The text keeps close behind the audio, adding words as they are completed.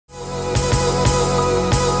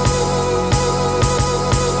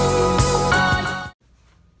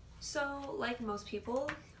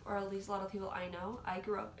people, or at least a lot of people I know, I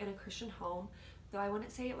grew up in a Christian home, though I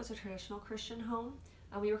wouldn't say it was a traditional Christian home.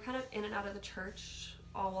 We were kind of in and out of the church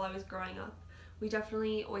all while I was growing up. We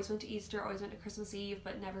definitely always went to Easter, always went to Christmas Eve,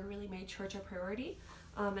 but never really made church a priority.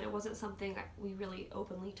 And it wasn't something we really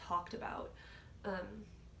openly talked about.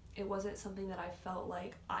 It wasn't something that I felt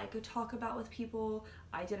like I could talk about with people.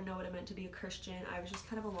 I didn't know what it meant to be a Christian. I was just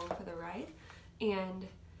kind of along for the ride. And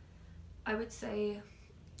I would say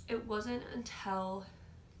it wasn't until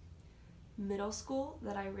middle school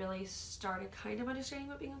that I really started kind of understanding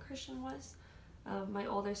what being a Christian was. My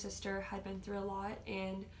older sister had been through a lot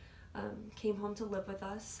and came home to live with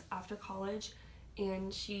us after college,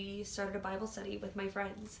 and she started a Bible study with my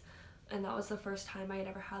friends. And that was the first time I had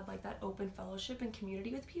ever had like that open fellowship and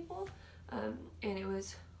community with people. And it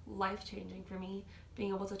was life-changing for me,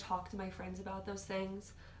 being able to talk to my friends about those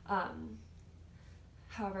things.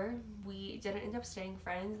 However, we didn't end up staying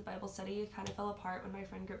friends. The Bible study kind of fell apart when my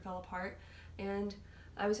friend group fell apart, and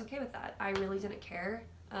I was okay with that. I really didn't care.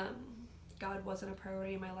 God wasn't a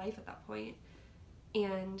priority in my life at that point.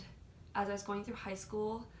 And as I was going through high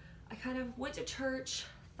school, I kind of went to church,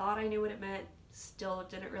 thought I knew what it meant, still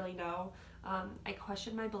didn't really know. I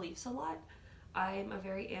questioned my beliefs a lot. I'm a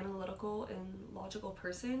very analytical and logical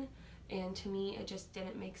person, and to me it just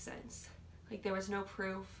didn't make sense. Like, there was no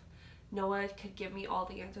proof. No one could give me all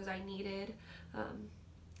the answers I needed.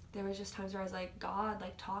 There was just times where I was like, God,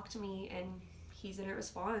 like, talk to me, and he didn't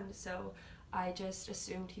respond, so I just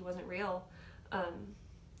assumed he wasn't real.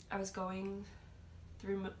 I was going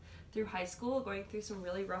through high school, going through some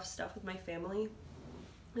really rough stuff with my family.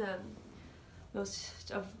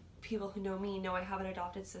 Most of people who know me know I have an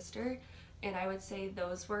adopted sister, and I would say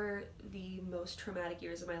those were the most traumatic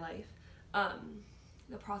years of my life.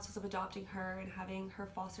 The process of adopting her and having her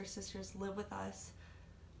foster sisters live with us,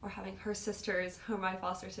 or having her sisters, or my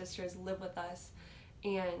foster sisters, live with us,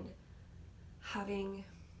 and having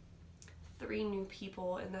 3 new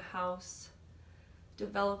people in the house,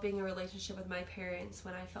 developing a relationship with my parents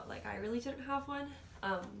when I felt like I really didn't have one,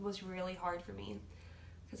 was really hard for me,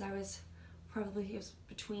 because it was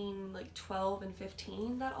between like 12 and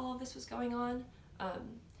 15 that all of this was going on.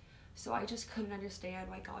 So I just couldn't understand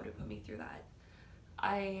why God would put me through that.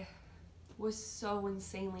 I was so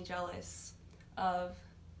insanely jealous of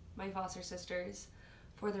my foster sisters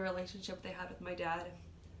for the relationship they had with my dad.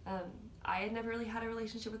 I had never really had a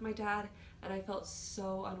relationship with my dad, and I felt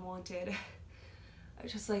so unwanted. I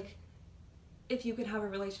was just like, if you can have a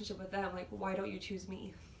relationship with them, like, why don't you choose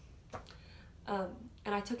me?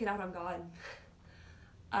 And I took it out on God.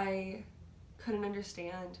 I couldn't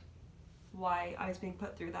understand why I was being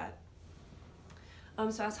put through that.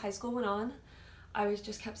 So as high school went on, I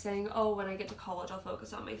just kept saying, oh, when I get to college, I'll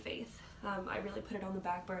focus on my faith. I really put it on the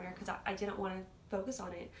back burner because I didn't want to focus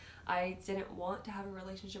on it. I didn't want to have a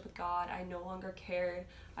relationship with God. I no longer cared.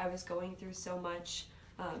 I was going through so much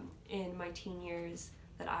in my teen years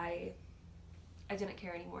that I didn't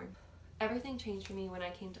care anymore. Everything changed for me when I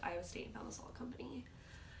came to Iowa State and found the Salt Company.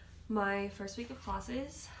 My first week of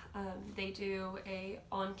classes, they do a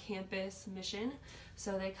on-campus mission.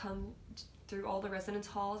 So they come through all the residence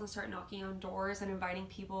halls and start knocking on doors and inviting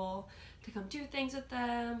people to come do things with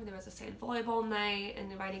them. There was a sand volleyball night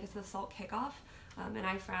and inviting us to the Salt kickoff. And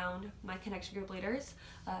I found my connection group leaders,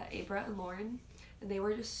 Abra and Lauren, and they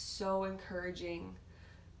were just so encouraging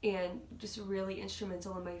and just really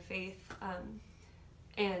instrumental in my faith,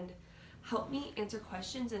 and helped me answer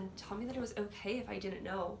questions and tell me that it was okay if I didn't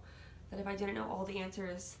know, that if I didn't know all the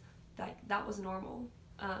answers, that was normal.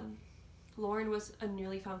 Lauren was a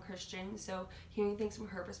newly found Christian, so hearing things from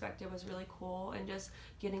her perspective was really cool, and just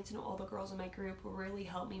getting to know all the girls in my group really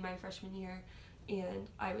helped me my freshman year. And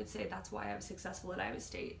I would say that's why I was successful at Iowa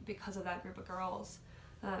State, because of that group of girls.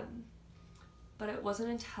 But it wasn't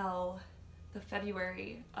until the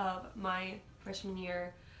February of my freshman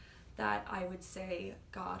year that I would say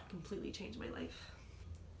God completely changed my life.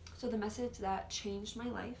 So the message that changed my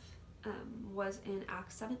life was in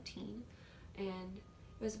Acts 17, and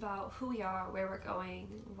it was about who we are, where we're going,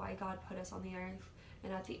 why God put us on the earth.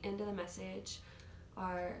 And at the end of the message,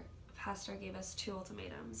 our pastor gave us 2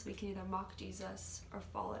 ultimatums. We can either mock Jesus or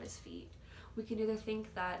fall at his feet. We can either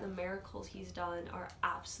think that the miracles he's done are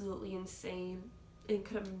absolutely insane and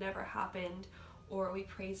could have never happened, or we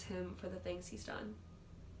praise him for the things he's done.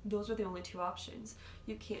 Those are the only 2 options.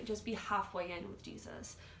 You can't just be halfway in with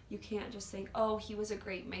Jesus. You can't just think, oh, he was a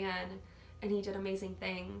great man and he did amazing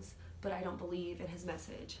things, but I don't believe in his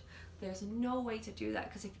message. There's no way to do that,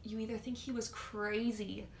 because if you either think he was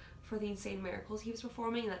crazy for the insane miracles he was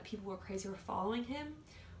performing and that people were crazy for following him,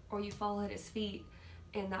 or you fall at his feet.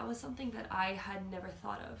 And that was something that I had never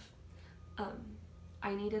thought of.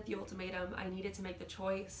 I needed the ultimatum. I needed to make the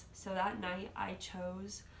choice. So that night I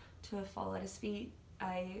chose to fall at his feet.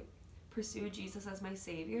 I pursued Jesus as my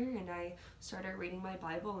Savior, and I started reading my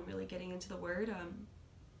Bible and really getting into the Word.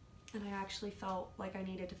 And I actually felt like I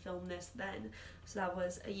needed to film this then. So that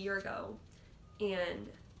was a year ago. And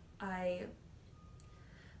I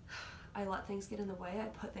let things get in the way. I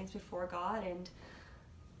put things before God, and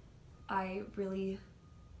I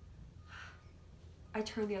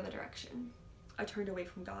turned the other direction. I turned away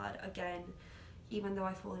from God again. Even though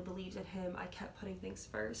I fully believed in him, I kept putting things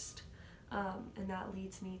first. And that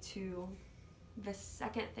leads me to the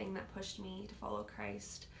second thing that pushed me to follow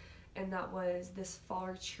Christ, and that was this fall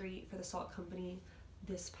retreat for the Salt Company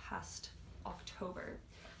this past October.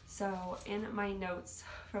 So in my notes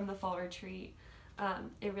from the fall retreat,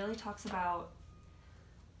 it really talks about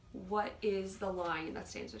what is the line that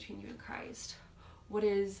stands between you and Christ. What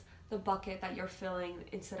is the bucket that you're filling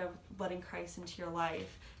instead of letting Christ into your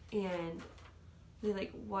life? And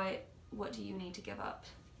really, like, what do you need to give up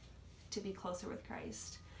to be closer with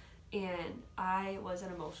Christ? And I was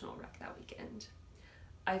an emotional wreck that weekend.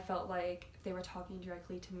 I felt like they were talking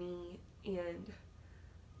directly to me and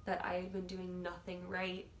that I had been doing nothing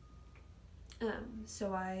right.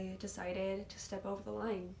 So I decided to step over the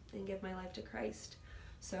line and give my life to Christ.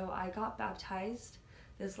 So I got baptized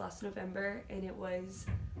this last November, and it was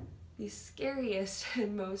the scariest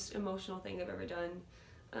and most emotional thing I've ever done,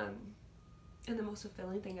 and the most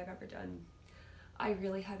fulfilling thing I've ever done. I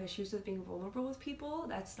really have issues with being vulnerable with people.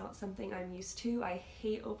 That's not something I'm used to. I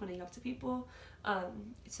hate opening up to people.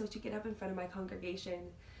 So to get up in front of my congregation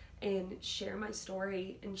and share my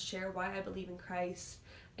story and share why I believe in Christ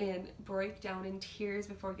and break down in tears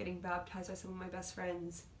before getting baptized by some of my best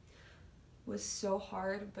friends was so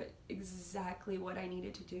hard, but exactly what I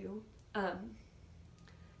needed to do.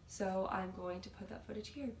 So I'm going to put that footage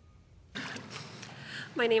here.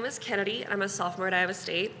 My name is Kennedy, and I'm a sophomore at Iowa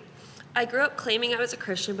State. I grew up claiming I was a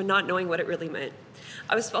Christian, but not knowing what it really meant.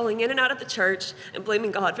 I was falling in and out of the church and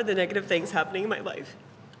blaming God for the negative things happening in my life.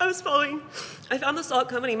 I found the Salt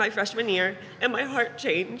Company my freshman year, and my heart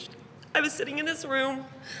changed. I was sitting in this room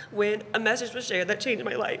when a message was shared that changed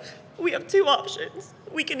my life. We have two options.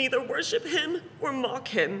 We can either worship him or mock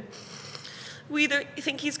him. We either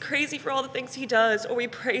think he's crazy for all the things he does, or we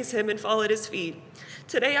praise him and fall at his feet.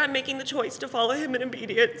 Today I'm making the choice to follow him in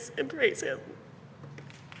obedience and praise him.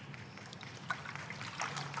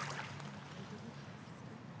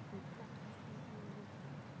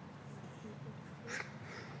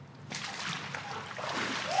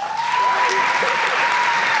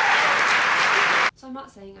 So I'm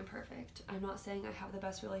not saying I'm perfect. I'm not saying I have the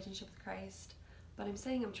best relationship with Christ, but I'm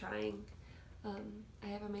saying I'm trying. I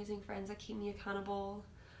have amazing friends that keep me accountable,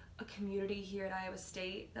 a community here at Iowa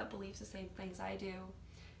State that believes the same things I do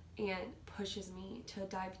and pushes me to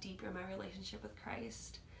dive deeper in my relationship with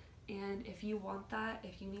Christ. And if you want that,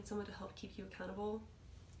 if you need someone to help keep you accountable,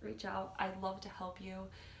 reach out. I'd love to help you,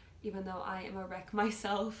 even though I am a wreck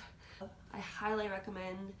myself. I highly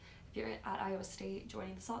recommend, if you're at Iowa State,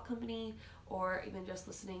 joining the Salt Company, or even just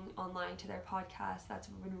listening online to their podcast. That's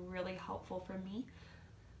been really helpful for me.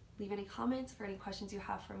 Leave any comments for any questions you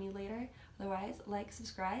have for me later. Otherwise, like,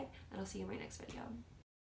 subscribe, and I'll see you in my next video.